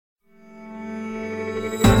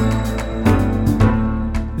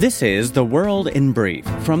This is The World in Brief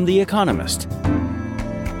from The Economist.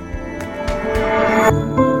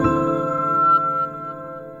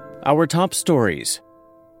 Our top stories.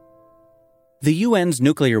 The UN's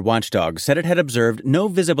nuclear watchdog said it had observed no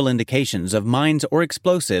visible indications of mines or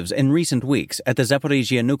explosives in recent weeks at the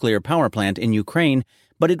Zaporizhia nuclear power plant in Ukraine,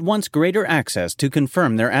 but it wants greater access to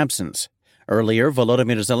confirm their absence. Earlier,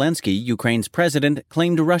 Volodymyr Zelensky, Ukraine's president,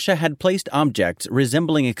 claimed Russia had placed objects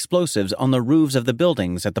resembling explosives on the roofs of the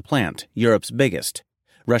buildings at the plant, Europe's biggest.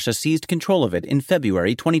 Russia seized control of it in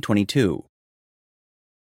February 2022.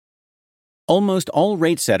 Almost all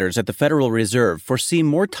rate setters at the Federal Reserve foresee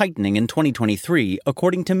more tightening in 2023,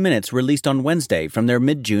 according to minutes released on Wednesday from their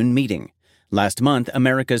mid-June meeting. Last month,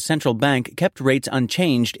 America's central bank kept rates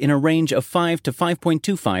unchanged in a range of 5 to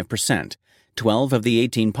 5.25%. 12 of the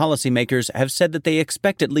 18 policymakers have said that they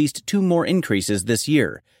expect at least 2 more increases this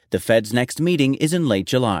year. The Fed's next meeting is in late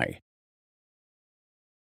July.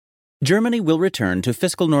 Germany will return to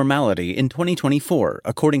fiscal normality in 2024,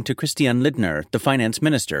 according to Christian Lindner, the finance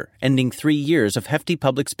minister, ending 3 years of hefty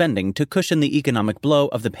public spending to cushion the economic blow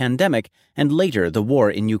of the pandemic and later the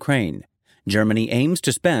war in Ukraine. Germany aims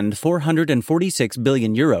to spend €446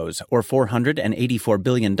 billion, or $484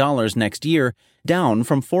 billion next year, down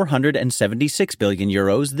from €476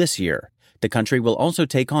 billion this year. The country will also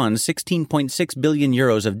take on €16.6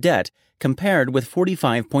 billion of debt, compared with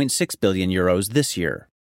 €45.6 billion this year.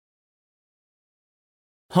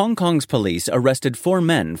 Hong Kong's police arrested 4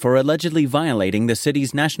 men for allegedly violating the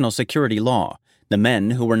city's national security law. The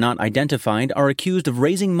men, who were not identified, are accused of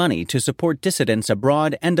raising money to support dissidents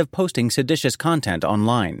abroad and of posting seditious content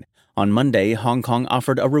online. On Monday, Hong Kong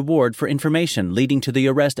offered a reward for information leading to the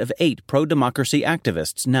arrest of 8 pro-democracy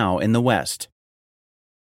activists now in the West.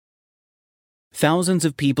 Thousands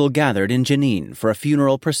of people gathered in Jenin for a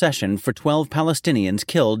funeral procession for 12 Palestinians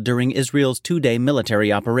killed during Israel's 2-day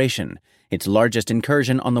military operation, its largest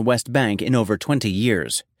incursion on the West Bank in over 20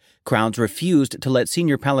 years. Crowds refused to let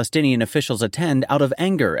senior Palestinian officials attend out of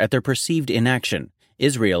anger at their perceived inaction.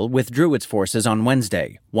 Israel withdrew its forces on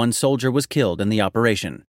Wednesday. 1 soldier was killed in the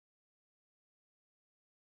operation.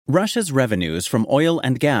 Russia's revenues from oil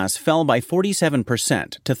and gas fell by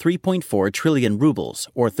 47% to 3.4 trillion rubles,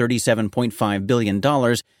 or $37.5 billion,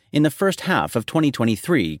 in the first half of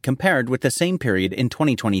 2023 compared with the same period in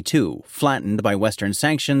 2022, flattened by Western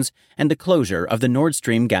sanctions and the closure of the Nord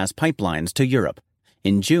Stream gas pipelines to Europe.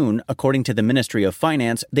 In June, according to the Ministry of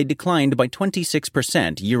Finance, they declined by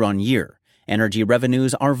 26% year-on-year. Energy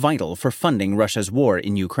revenues are vital for funding Russia's war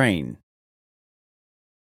in Ukraine.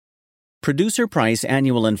 Producer price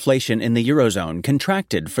annual inflation in the Eurozone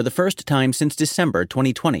contracted for the first time since December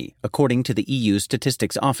 2020, according to the EU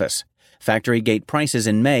Statistics Office. Factory gate prices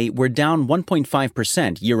in May were down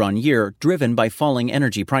 1.5% year-on-year, driven by falling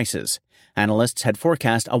energy prices. Analysts had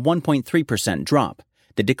forecast a 1.3% drop.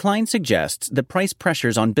 The decline suggests that price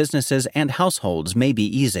pressures on businesses and households may be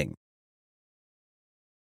easing.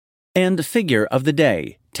 And figure of the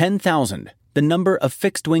day, 10,000, the number of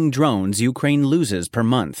fixed-wing drones Ukraine loses per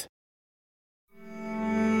month.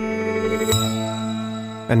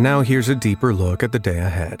 And now here's a deeper look at the day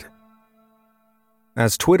ahead.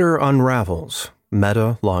 As Twitter unravels,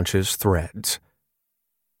 Meta launches Threads.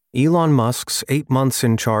 Elon Musk's 8 months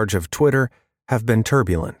in charge of Twitter have been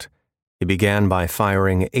turbulent. He began by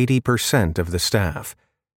firing 80% of the staff.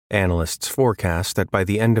 Analysts forecast that by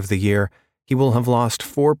the end of the year, he will have lost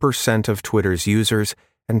 4% of Twitter's users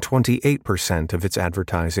and 28% of its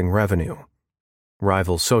advertising revenue.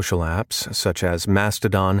 Rival social apps, such as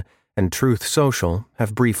Mastodon and Truth Social,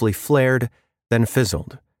 have briefly flared, then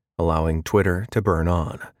fizzled, allowing Twitter to burn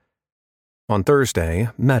on. On Thursday,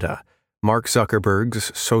 Meta, Mark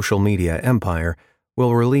Zuckerberg's social media empire,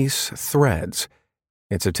 will release Threads,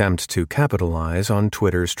 its attempt to capitalize on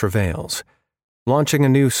Twitter's travails. Launching a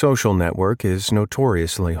new social network is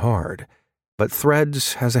notoriously hard, but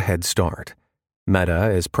Threads has a head start. Meta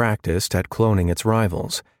is practiced at cloning its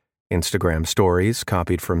rivals. Instagram Stories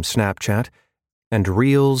copied from Snapchat, and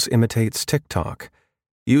Reels imitates TikTok.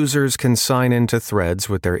 Users can sign into Threads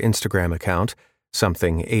with their Instagram account,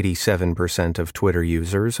 something 87% of Twitter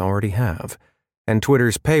users already have. And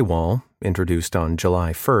Twitter's paywall, introduced on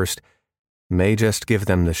July 1st, may just give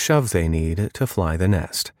them the shove they need to fly the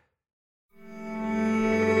nest.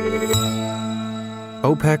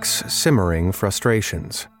 OPEC's simmering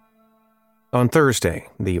frustrations. On Thursday,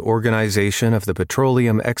 the Organization of the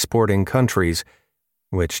Petroleum Exporting Countries,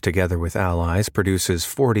 which together with allies produces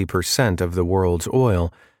 40% of the world's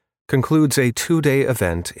oil, concludes a 2-day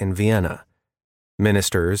event in Vienna.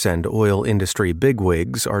 Ministers and oil industry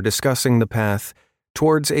bigwigs are discussing the path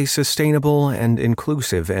towards a sustainable and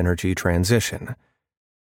inclusive energy transition.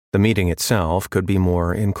 The meeting itself could be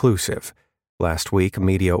more inclusive. Last week,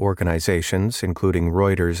 media organizations, including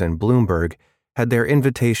Reuters and Bloomberg, had their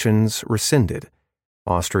invitations rescinded.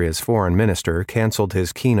 Austria's foreign minister canceled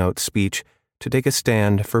his keynote speech to take a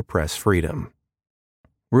stand for press freedom.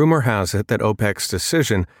 Rumor has it that OPEC's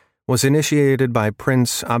decision was initiated by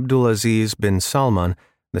Prince Abdulaziz bin Salman,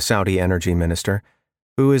 the Saudi energy minister,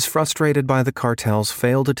 who is frustrated by the cartel's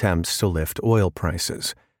failed attempts to lift oil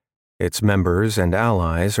prices. Its members and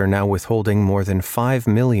allies are now withholding more than 5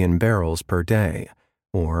 million barrels per day,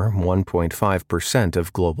 or 1.5%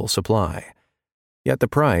 of global supply. Yet the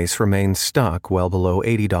price remains stuck well below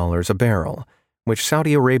 $80 a barrel, which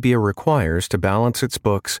Saudi Arabia requires to balance its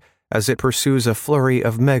books as it pursues a flurry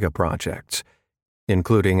of mega-projects,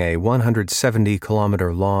 including a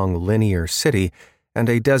 170-kilometer-long linear city and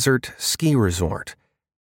a desert ski resort.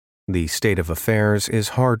 The state of affairs is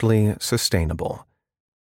hardly sustainable.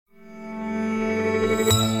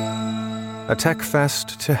 A tech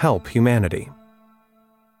fest to help humanity.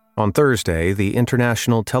 On Thursday, the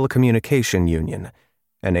International Telecommunication Union,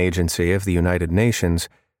 an agency of the United Nations,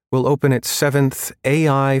 will open its 7th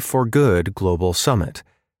AI for Good Global Summit,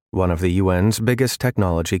 one of the UN's biggest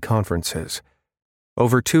technology conferences.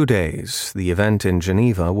 Over 2 days, the event in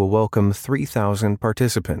Geneva will welcome 3,000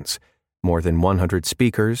 participants, more than 100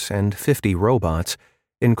 speakers, and 50 robots,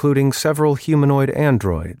 including several humanoid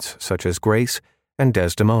androids such as Grace and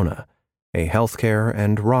Desdemona, a healthcare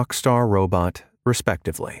and rock star robot,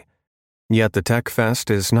 respectively. Yet the Tech Fest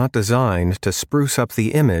is not designed to spruce up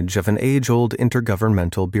the image of an age-old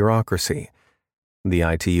intergovernmental bureaucracy. The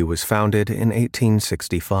ITU was founded in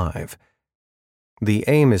 1865. The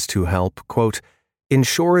aim is to help, quote,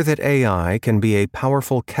 ensure that AI can be a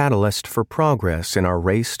powerful catalyst for progress in our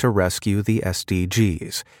race to rescue the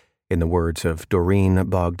SDGs, in the words of Doreen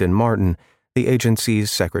Bogdan-Martin, the agency's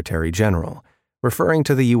Secretary General, referring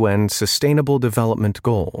to the UN's Sustainable Development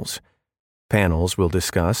Goals. Panels will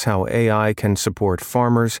discuss how AI can support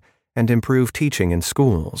farmers and improve teaching in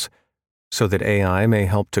schools, so that AI may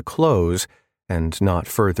help to close and not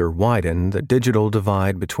further widen the digital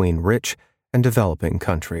divide between rich and developing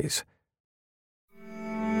countries.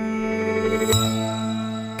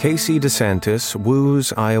 Casey DeSantis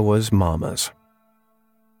woos Iowa's mamas.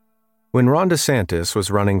 When Ron DeSantis was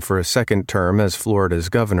running for a second term as Florida's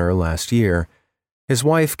governor last year, his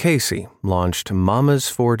wife Casey launched Mamas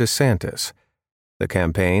for DeSantis. The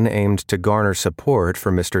campaign aimed to garner support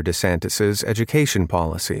for Mr. DeSantis's education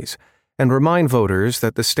policies and remind voters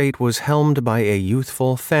that the state was helmed by a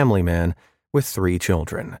youthful family man with 3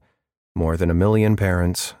 children. More than 1 million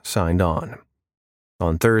parents signed on.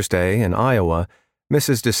 On Thursday in Iowa,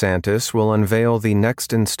 Mrs. DeSantis will unveil the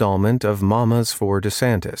next installment of Mamas for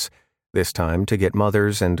DeSantis, this time to get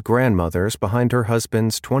mothers and grandmothers behind her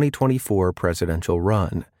husband's 2024 presidential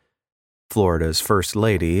run. Florida's First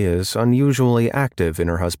Lady is unusually active in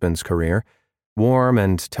her husband's career. Warm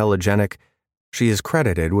and telegenic, she is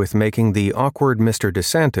credited with making the awkward Mr.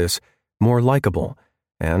 DeSantis more likable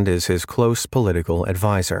and is his close political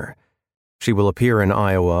advisor. She will appear in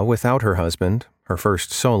Iowa without her husband, her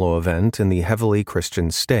first solo event in the heavily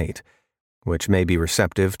Christian state, which may be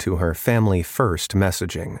receptive to her family-first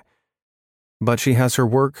messaging. But she has her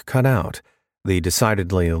work cut out. The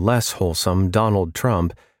decidedly less wholesome Donald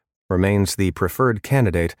Trump remains the preferred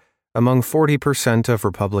candidate among 40% of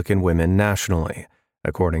Republican women nationally,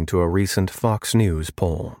 according to a recent Fox News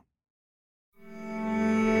poll.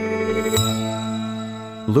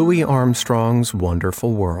 Louis Armstrong's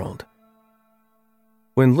Wonderful World.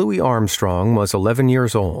 When Louis Armstrong was 11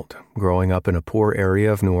 years old, growing up in a poor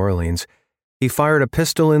area of New Orleans, he fired a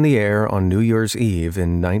pistol in the air on New Year's Eve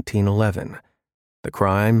in 1911. The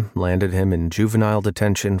crime landed him in juvenile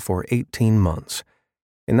detention for 18 months.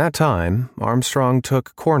 In that time, Armstrong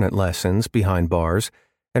took cornet lessons behind bars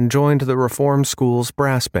and joined the Reform School's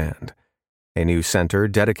brass band. A new center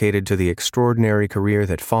dedicated to the extraordinary career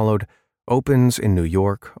that followed opens in New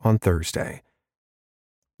York on Thursday.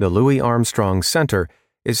 The Louis Armstrong Center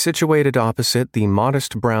is situated opposite the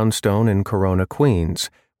modest brownstone in Corona,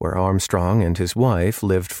 Queens, where Armstrong and his wife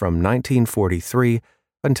lived from 1943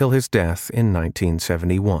 until his death in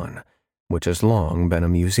 1971, which has long been a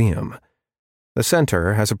museum. The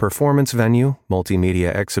center has a performance venue,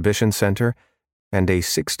 multimedia exhibition center, and a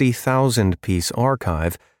 60,000-piece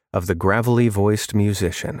archive of the gravelly-voiced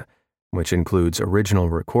musician, which includes original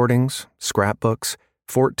recordings, scrapbooks,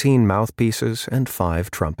 14 mouthpieces, and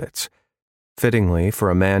 5 trumpets. Fittingly, for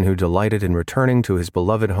a man who delighted in returning to his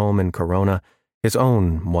beloved home in Corona, his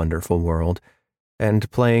own wonderful world,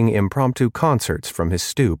 and playing impromptu concerts from his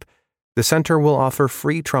stoop, the center will offer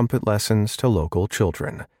free trumpet lessons to local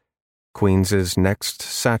children. Queens's next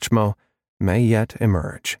Satchmo may yet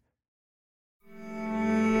emerge.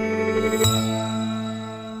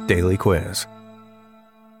 Daily Quiz.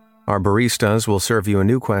 Our baristas will serve you a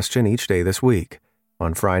new question each day this week.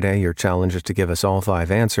 On Friday, your challenge is to give us all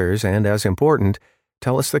 5 answers and, as important,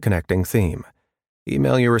 tell us the connecting theme.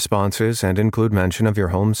 Email your responses and include mention of your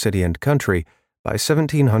home city and country by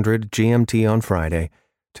 1700 GMT on Friday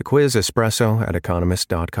to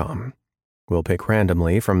quizespresso@economist.com. We'll pick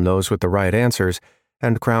randomly from those with the right answers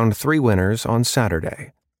and crown 3 winners on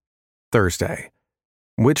Saturday. Thursday.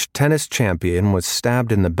 Which tennis champion was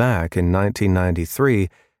stabbed in the back in 1993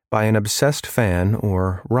 by an obsessed fan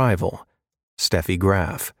or rival? Steffi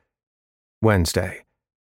Graf. Wednesday.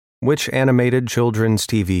 Which animated children's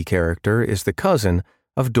TV character is the cousin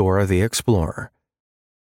of Dora the Explorer?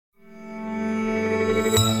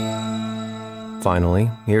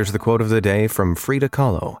 Finally, here's the quote of the day from Frida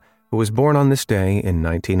Kahlo, who was born on this day in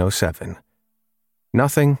 1907.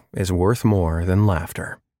 Nothing is worth more than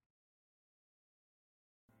laughter.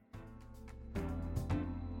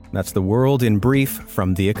 That's the world in brief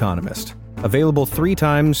from The Economist, available 3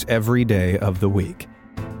 times every day of the week.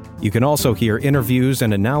 You can also hear interviews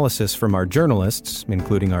and analysis from our journalists,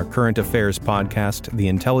 including our current affairs podcast, The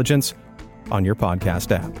Intelligence, on your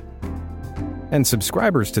podcast app. And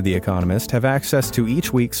subscribers to The Economist have access to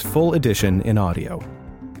each week's full edition in audio.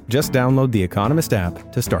 Just download the Economist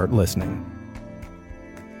app to start listening.